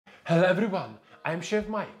Hello everyone, I'm Chef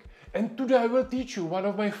Mike, and today I will teach you one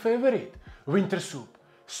of my favorite winter soup,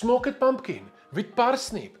 smoked pumpkin with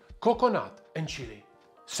parsnip, coconut and chili.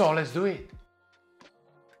 So let's do it.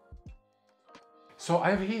 So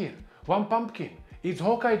I have here one pumpkin, it's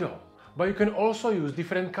Hokkaido, but you can also use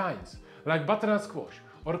different kinds like butternut squash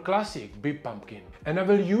or classic big pumpkin, and I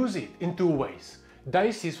will use it in two ways,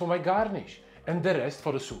 dices for my garnish and the rest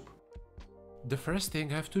for the soup. The first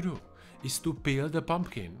thing I have to do is to peel the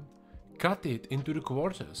pumpkin, cut it into the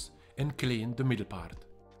quarters and clean the middle part.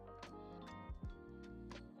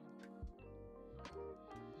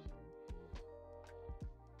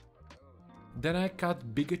 Then I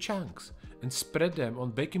cut bigger chunks and spread them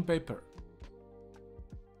on baking paper.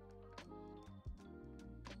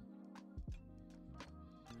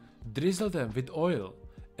 Drizzle them with oil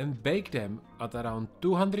and bake them at around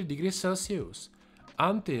 200 degrees Celsius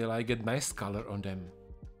until I get nice color on them.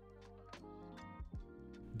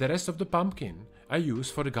 The rest of the pumpkin I use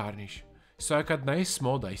for the garnish, so I cut nice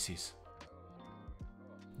small dices.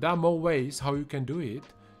 There are more ways how you can do it,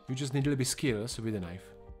 you just need a little bit skills with a knife.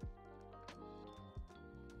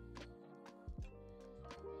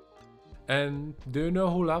 And do you know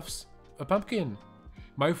who loves a pumpkin?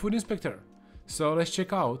 My food inspector. So let's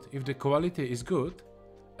check out if the quality is good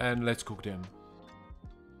and let's cook them.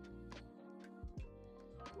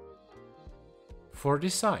 For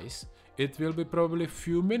this size, it will be probably a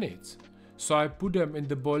few minutes, so I put them in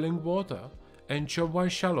the boiling water and chop one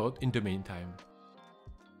shallot in the meantime.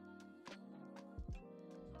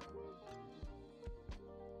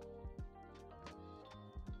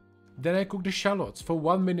 Then I cook the shallots for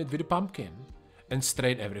 1 minute with the pumpkin and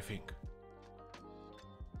strain everything.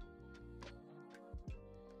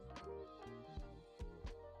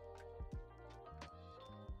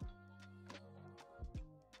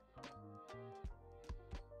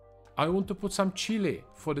 I want to put some chili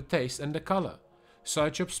for the taste and the color, so I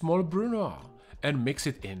chop small brunoise and mix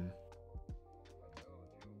it in.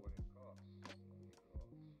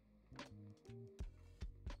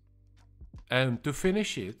 And to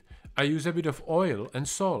finish it, I use a bit of oil and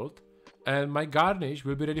salt, and my garnish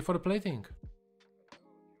will be ready for the plating.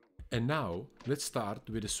 And now let's start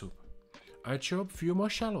with the soup. I chop few more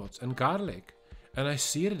shallots and garlic and I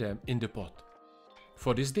sear them in the pot.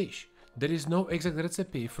 For this dish, there is no exact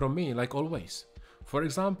recipe from me like always. For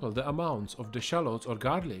example, the amounts of the shallots or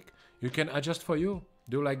garlic you can adjust for you.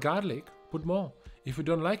 Do you like garlic? Put more. If you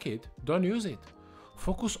don't like it, don't use it.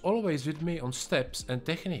 Focus always with me on steps and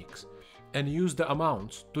techniques and use the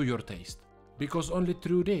amounts to your taste. Because only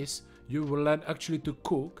through this you will learn actually to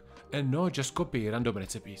cook and not just copy random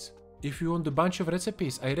recipes. If you want a bunch of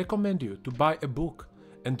recipes, I recommend you to buy a book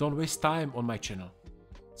and don't waste time on my channel.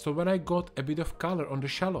 So when I got a bit of color on the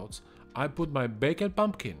shallots, I put my baked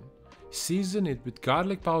pumpkin, season it with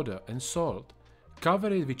garlic powder and salt,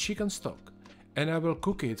 cover it with chicken stock, and I will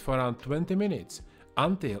cook it for around 20 minutes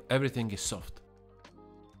until everything is soft.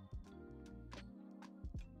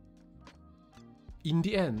 In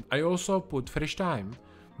the end, I also put fresh thyme,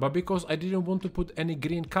 but because I didn't want to put any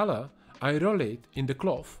green color, I roll it in the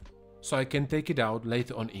cloth so I can take it out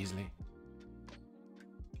later on easily.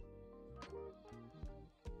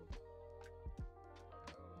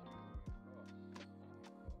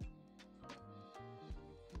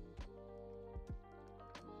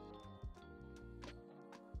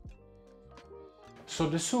 So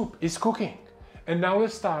the soup is cooking, and now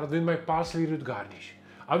let's start with my parsley root garnish.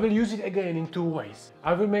 I will use it again in two ways.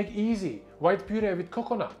 I will make easy white puree with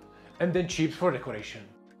coconut and then chips for decoration.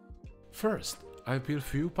 First, I peel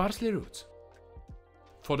few parsley roots.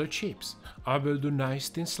 For the chips, I will do nice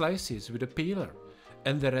thin slices with a peeler,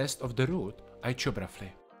 and the rest of the root I chop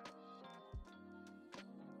roughly.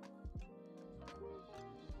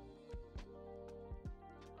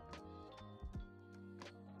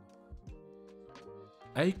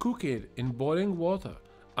 I cook it in boiling water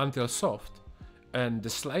until soft, and the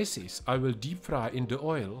slices I will deep fry in the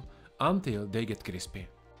oil until they get crispy.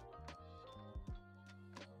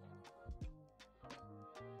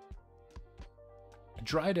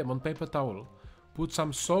 Dry them on paper towel, put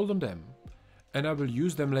some salt on them, and I will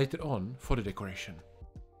use them later on for the decoration.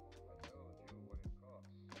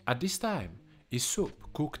 At this time, is soup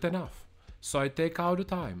cooked enough, so I take out the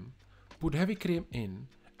thyme, put heavy cream in,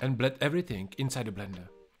 and blend everything inside the blender.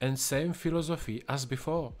 And same philosophy as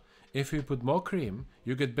before. If you put more cream,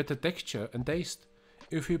 you get better texture and taste.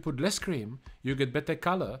 If you put less cream, you get better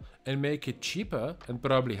color and make it cheaper and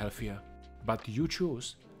probably healthier. But you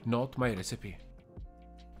choose, not my recipe.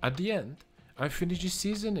 At the end, I finish the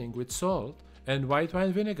seasoning with salt and white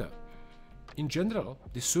wine vinegar. In general,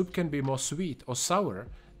 the soup can be more sweet or sour,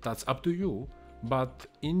 that's up to you, But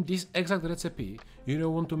in this exact recipe, you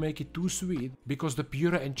don't want to make it too sweet because the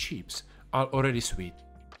puree and chips are already sweet.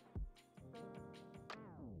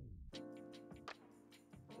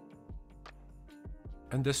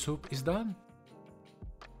 And the soup is done.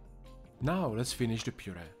 Now let's finish the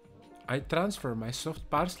puree. I transfer my soft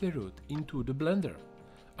parsley root into the blender,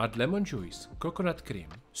 add lemon juice, coconut cream,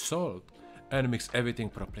 salt, and mix everything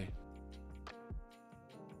properly.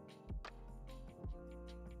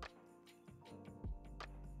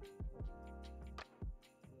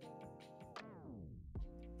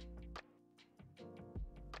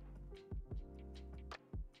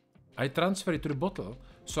 I transfer it to the bottle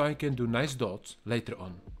so I can do nice dots later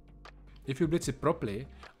on. If you blitz it properly,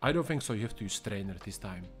 I don't think so you have to use strainer this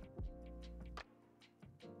time.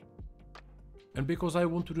 And because I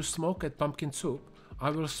want to do smoked pumpkin soup, I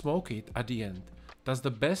will smoke it at the end. That's the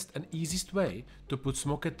best and easiest way to put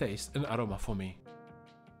smoked taste and aroma for me.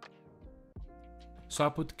 So I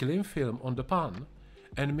put cling film on the pan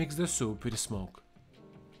and mix the soup with the smoke.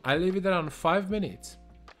 I leave it around 5 minutes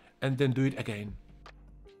and then do it again.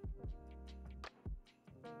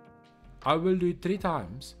 I will do it 3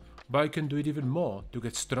 times, but I can do it even more to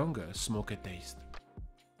get stronger smoked taste.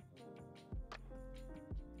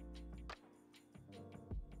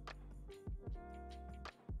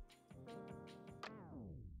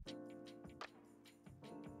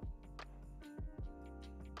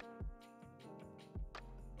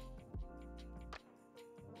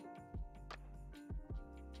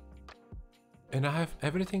 And I have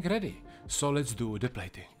everything ready, so let's do the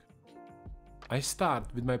plating. I start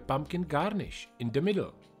with my pumpkin garnish in the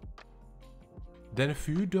middle. Then a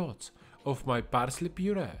few dots of my parsley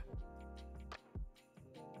puree.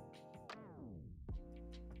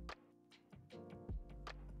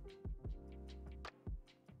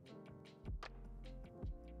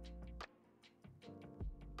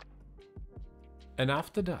 And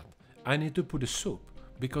after that, I need to put the soup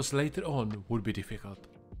because later on would be difficult.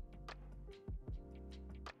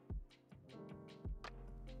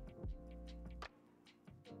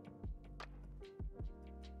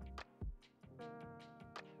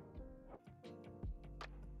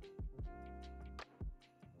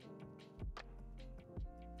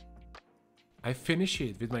 I finish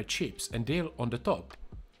it with my chips and dill on the top,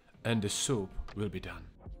 and the soup will be done.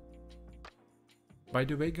 By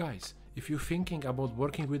the way guys, if you're thinking about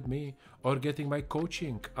working with me or getting my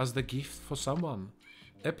coaching as the gift for someone,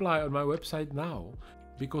 apply on my website now,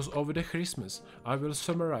 because over the Christmas I will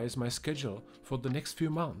summarize my schedule for the next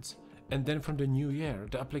few months, and then from the new year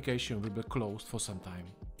the application will be closed for some time.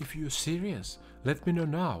 If you're serious, let me know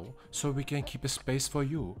now so we can keep a space for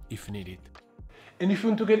you if needed. And if you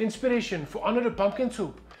want to get inspiration for another pumpkin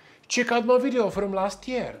soup, check out my video from last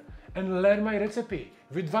year and learn my recipe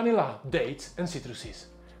with vanilla, dates and citruses.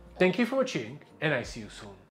 Thank you for watching and I see you soon.